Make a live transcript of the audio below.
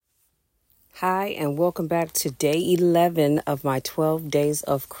Hi, and welcome back to day 11 of my 12 Days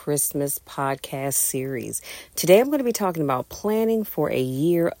of Christmas podcast series. Today I'm going to be talking about planning for a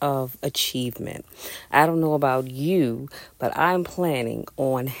year of achievement. I don't know about you, but I'm planning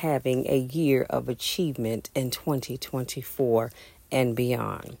on having a year of achievement in 2024 and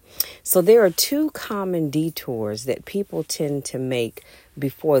beyond. So there are two common detours that people tend to make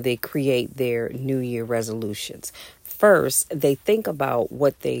before they create their New Year resolutions. First, they think about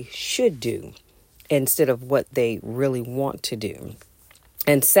what they should do instead of what they really want to do.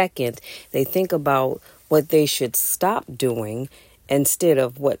 And second, they think about what they should stop doing instead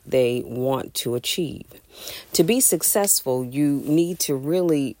of what they want to achieve. To be successful, you need to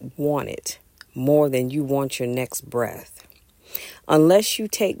really want it more than you want your next breath. Unless you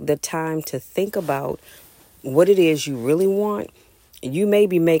take the time to think about what it is you really want, you may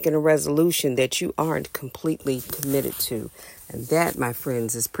be making a resolution that you aren't completely committed to. And that, my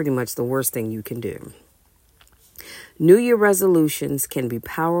friends, is pretty much the worst thing you can do. New Year resolutions can be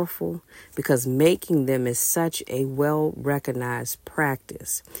powerful because making them is such a well-recognized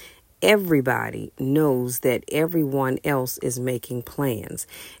practice. Everybody knows that everyone else is making plans.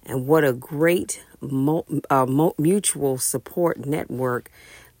 And what a great mutual support network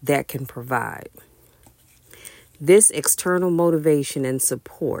that can provide. This external motivation and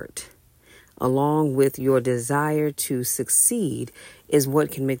support, along with your desire to succeed, is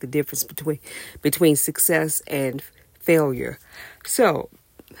what can make the difference between success and failure. So,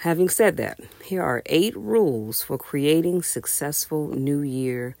 having said that, here are 8 rules for creating successful New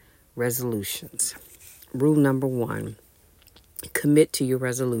Year resolutions. Rule number 1, commit to your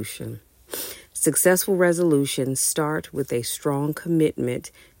resolution. Successful resolutions start with a strong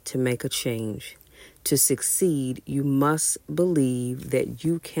commitment to make a change. To succeed, you must believe that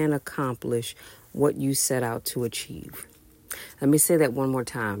you can accomplish what you set out to achieve. Let me say that one more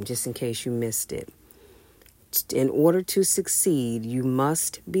time, just in case you missed it. In order to succeed, you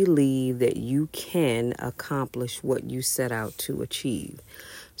must believe that you can accomplish what you set out to achieve.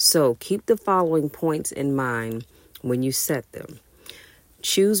 So keep the following points in mind when you set them.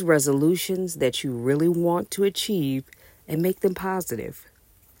 Choose resolutions that you really want to achieve and make them positive.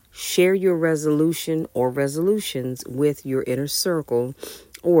 Share your resolution or resolutions with your inner circle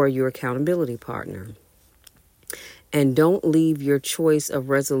or your accountability partner. And don't leave your choice of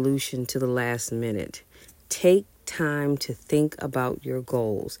resolution to the last minute. Take time to think about your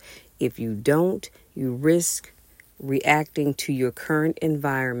goals. If you don't, you risk reacting to your current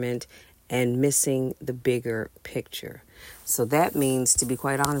environment and missing the bigger picture. So that means, to be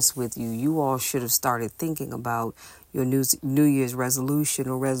quite honest with you, you all should have started thinking about your New Year's resolution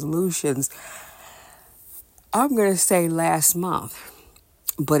or resolutions. I'm going to say last month,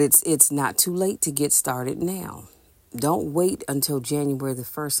 but it's not too late to get started now. Don't wait until January the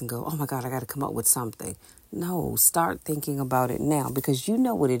 1st and go, oh my God, I got to come up with something. No, start thinking about it now because you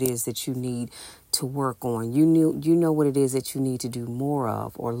know what it is that you need to work on. You know what it is that you need to do more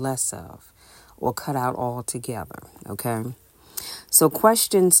of or less of or cut out altogether, okay? So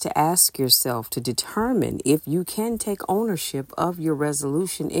questions to ask yourself to determine if you can take ownership of your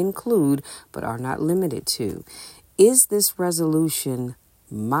resolution include, but are not limited to, is this resolution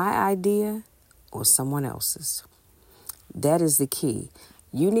my idea or someone else's? That is the key.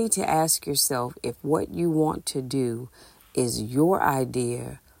 You need to ask yourself if what you want to do is your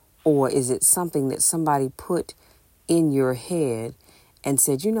idea or is it something that somebody put in your head and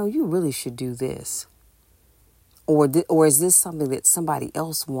said, you really should do this. Or is this something that somebody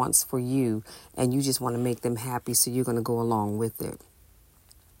else wants for you and you just want to make them happy so you're going to go along with it?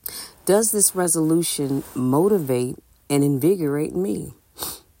 Does this resolution motivate and invigorate me?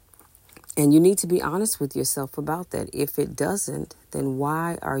 And you need to be honest with yourself about that. If it doesn't, then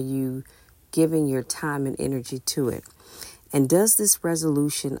why are you giving your time and energy to it? And does this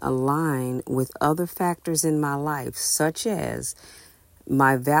resolution align with other factors in my life, such as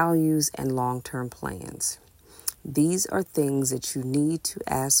my values and long-term plans? These are things that you need to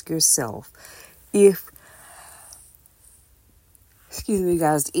ask yourself if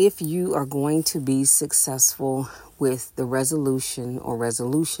you are going to be successful with the resolution or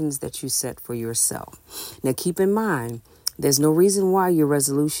resolutions that you set for yourself. Now, keep in mind, there's no reason why your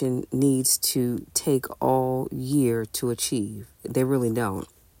resolution needs to take all year to achieve. They really don't.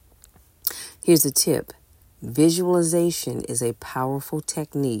 Here's a tip. Visualization is a powerful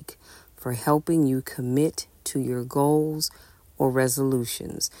technique for helping you commit to your goals or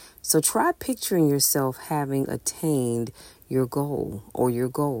resolutions. So try picturing yourself having attained your goal or your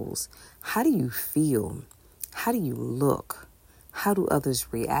goals. How do you feel? How do you look? How do others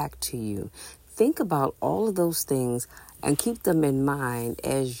react to you? Think about all of those things and keep them in mind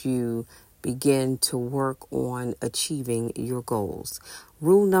as you begin to work on achieving your goals.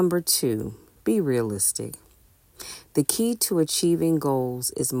 Rule number 2, be realistic. The key to achieving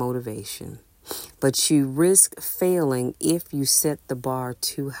goals is motivation, but you risk failing if you set the bar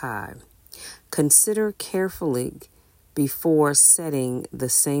too high. Consider carefully before setting the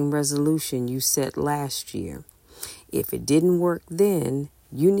same resolution you set last year. If it didn't work then,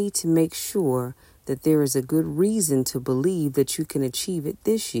 you need to make sure that there is a good reason to believe that you can achieve it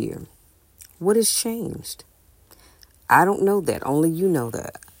this year. What has changed? I don't know that. Only you know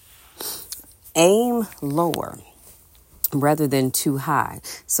that. Aim lower rather than too high.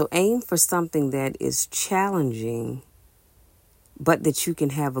 So aim for something that is challenging, but that you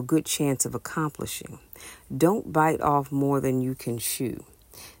can have a good chance of accomplishing. Don't bite off more than you can chew.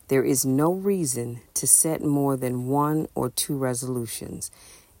 There is no reason to set more than 1 or 2 resolutions.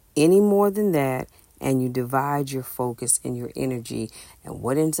 Any more than that, and you divide your focus and your energy. And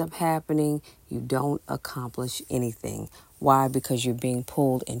what ends up happening, you don't accomplish anything. Why? Because you're being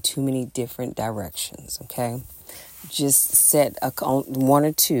pulled in too many different directions, okay? Just set 1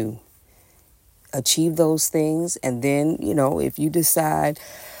 or 2. Achieve those things, and then, if you decide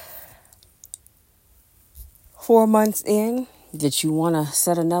 4 months in that you want to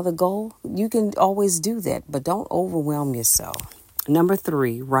set another goal, you can always do that, but don't overwhelm yourself. Number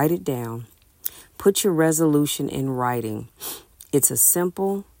 3, write it down. Put your resolution in writing. It's a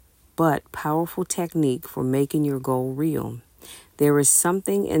simple but powerful technique for making your goal real. There is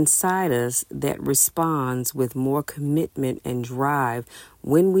something inside us that responds with more commitment and drive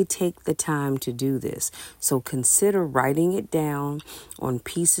when we take the time to do this. So consider writing it down on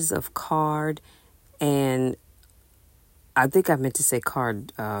pieces of card, and I think I meant to say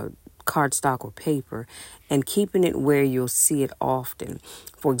cardstock or paper, and keeping it where you'll see it often.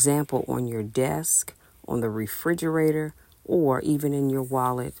 For example, on your desk, on the refrigerator, or even in your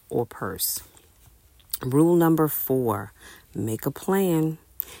wallet or purse. Rule number 4, make a plan.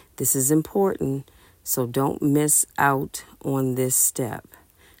 This is important, so don't miss out on this step.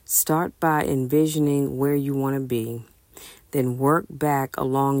 Start by envisioning where you want to be, then work back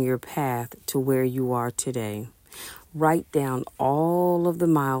along your path to where you are today. Write down all of the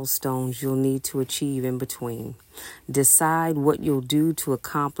milestones you'll need to achieve in between. Decide what you'll do to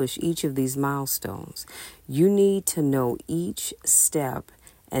accomplish each of these milestones. You need to know each step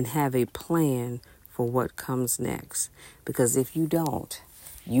and have a plan for what comes next. Because if you don't,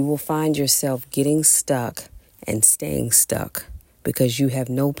 you will find yourself getting stuck and staying stuck because you have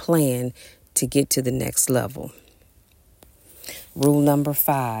no plan to get to the next level. Rule number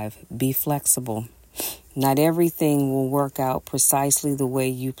 5, be flexible. Not everything will work out precisely the way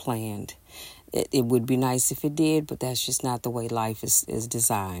you planned. It would be nice if it did, but that's just not the way life is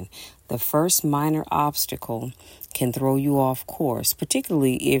designed. The first minor obstacle can throw you off course,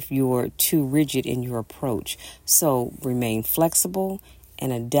 particularly if you're too rigid in your approach. So remain flexible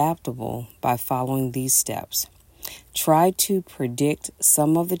and adaptable by following these steps. Try to predict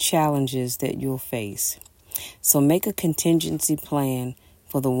some of the challenges that you'll face. So make a contingency plan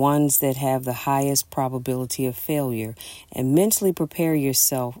for the ones that have the highest probability of failure, and mentally prepare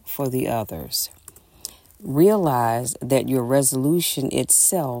yourself for the others. Realize that your resolution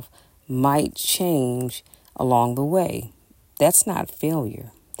itself might change along the way. That's not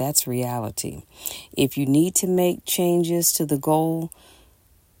failure. That's reality. If you need to make changes to the goal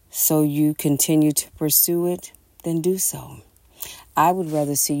so you continue to pursue it, then do so. I would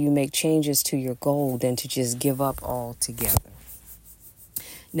rather see you make changes to your goal than to just give up altogether.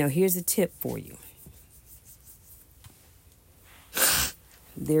 Now, here's a tip for you.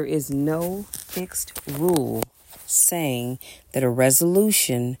 There is no fixed rule saying that a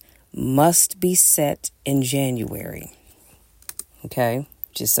resolution must be set in January. Okay?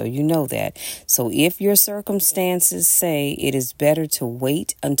 Just so you know that. So if your circumstances say it is better to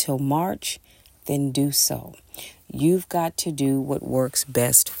wait until March, then do so. You've got to do what works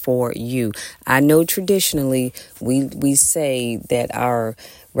best for you. I know traditionally we say that our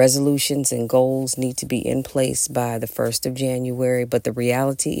resolutions and goals need to be in place by the 1st of January, but the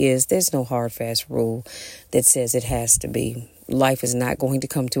reality is there's no hard, fast rule that says it has to be. Life is not going to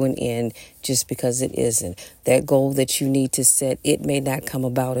come to an end just because it isn't. That goal that you need to set, it may not come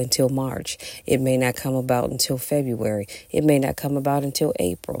about until March. It may not come about until February. It may not come about until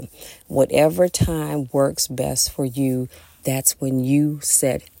April. Whatever time works best for you, that's when you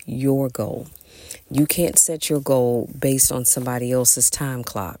set your goal. You can't set your goal based on somebody else's time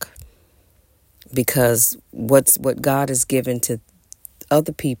clock, because what God has given to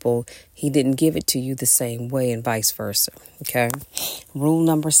other people, He didn't give it to you the same way, and vice versa. Okay. Rule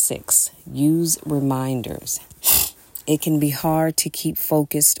number 6, use reminders. It can be hard to keep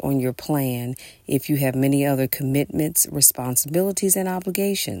focused on your plan if you have many other commitments, responsibilities, and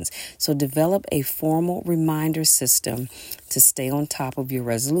obligations. So develop a formal reminder system to stay on top of your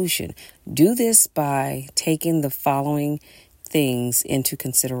resolution. Do this by taking the following things into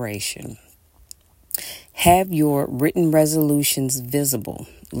consideration. Have your written resolutions visible.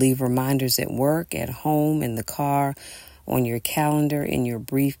 Leave reminders at work, at home, in the car, on your calendar, in your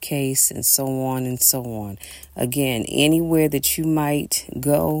briefcase, and so on and so on. Again, anywhere that you might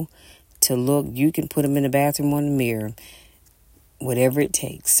go to look, you can put them in the bathroom, on the mirror, whatever it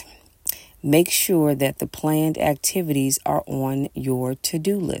takes. Make sure that the planned activities are on your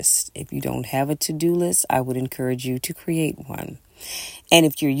to-do list. If you don't have a to-do list, I would encourage you to create one. And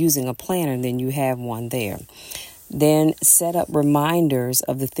if you're using a planner, then you have one there. Then set up reminders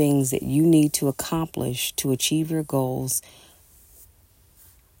of the things that you need to accomplish to achieve your goals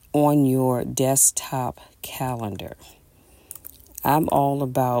on your desktop calendar. I'm all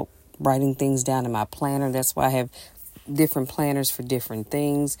about writing things down in my planner. That's why I have different planners for different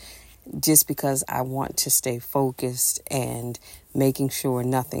things, just because I want to stay focused and making sure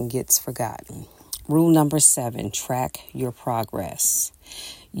nothing gets forgotten. Rule number 7, track your progress.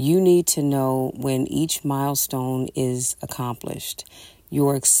 You need to know when each milestone is accomplished.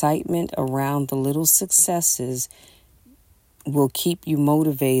 Your excitement around the little successes will keep you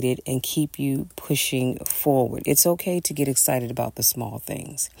motivated and keep you pushing forward. It's okay to get excited about the small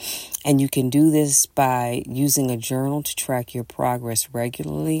things. And you can do this by using a journal to track your progress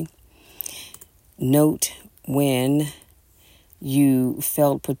regularly. Note when you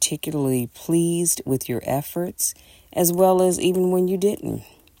felt particularly pleased with your efforts, as well as even when you didn't.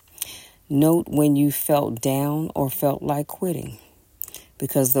 Note when you felt down or felt like quitting,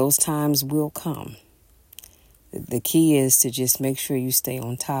 because those times will come. The key is to just make sure you stay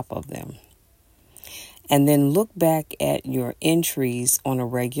on top of them. And then look back at your entries on a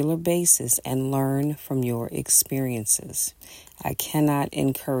regular basis and learn from your experiences. I cannot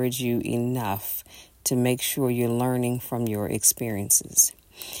encourage you enough to make sure you're learning from your experiences.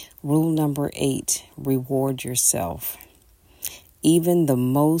 Rule number 8, reward yourself. Even the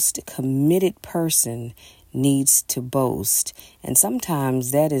most committed person needs to boast, and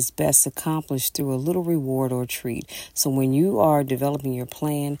sometimes that is best accomplished through a little reward or treat. So when you are developing your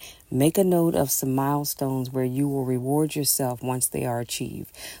plan, make a note of some milestones where you will reward yourself once they are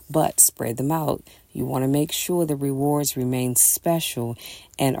achieved, but spread them out. You want to make sure the rewards remain special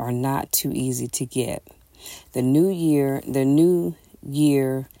and are not too easy to get. The new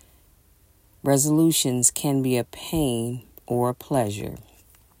year resolutions can be a pain or a pleasure.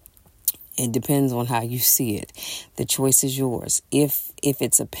 It depends on how you see it. The choice is yours. If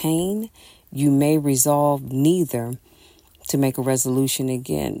it's a pain, you may resolve neither to make a resolution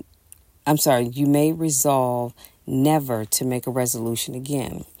again. You may resolve never to make a resolution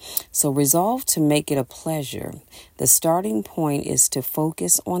again. So resolve to make it a pleasure. The starting point is to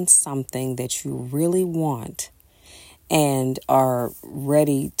focus on something that you really want and are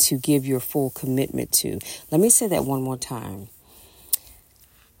ready to give your full commitment to. Let me say that one more time.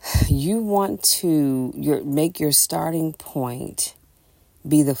 You want to make your starting point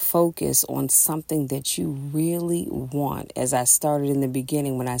be the focus on something that you really want. As I started in the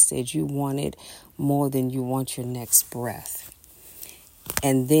beginning when I said you want it more than you want your next breath.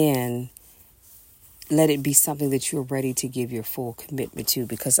 And then let it be something that you're ready to give your full commitment to,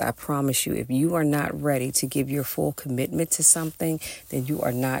 because I promise you, if you are not ready to give your full commitment to something, then you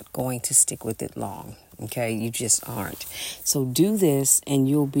are not going to stick with it long. Okay, you just aren't. So do this and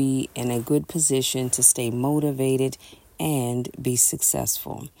you'll be in a good position to stay motivated and be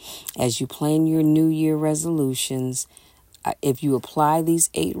successful. As you plan your New Year resolutions, if you apply these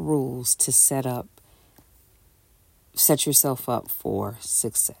 8 rules to set yourself up for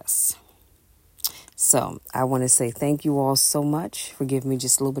success. So I want to say thank you all so much for giving me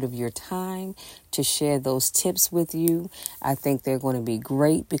just a little bit of your time to share those tips with you. I think they're going to be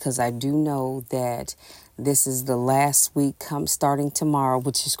great because I do know that this is the last week starting tomorrow,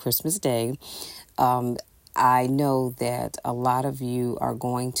 which is Christmas Day. I know that a lot of you are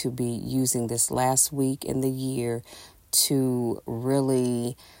going to be using this last week in the year to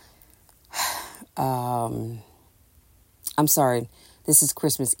really, this is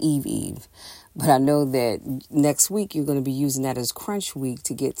Christmas Eve. But I know that next week you're going to be using that as crunch week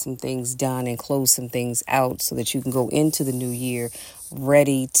to get some things done and close some things out so that you can go into the new year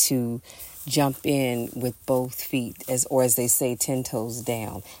ready to jump in with both feet, as they say, 10 toes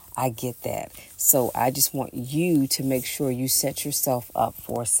down. I get that. So I just want you to make sure you set yourself up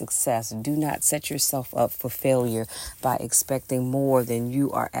for success. Do not set yourself up for failure by expecting more than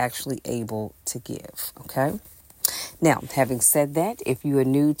you are actually able to give. Okay? Now, having said that, if you are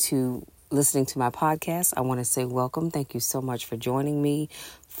new to listening to my podcast, I want to say welcome. Thank you so much for joining me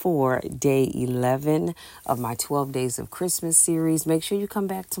for day 11 of my 12 Days of Christmas series. Make sure you come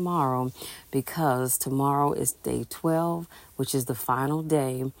back tomorrow because tomorrow is day 12, which is the final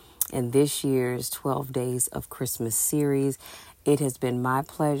day in this year's 12 Days of Christmas series. It has been my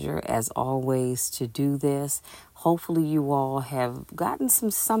pleasure, as always, to do this. Hopefully you all have gotten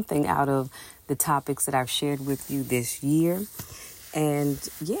something out of the topics that I've shared with you this year. And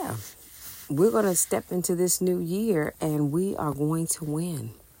yeah, we're going to step into this new year and we are going to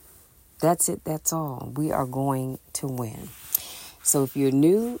win. That's it. That's all. We are going to win. So if you're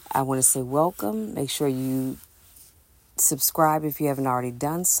new, I want to say welcome. Make sure you subscribe if you haven't already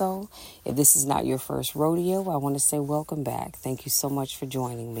done so. If this is not your first rodeo, I want to say welcome back. Thank you so much for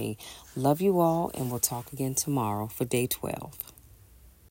joining me. Love you all, and we'll talk again tomorrow for day 12.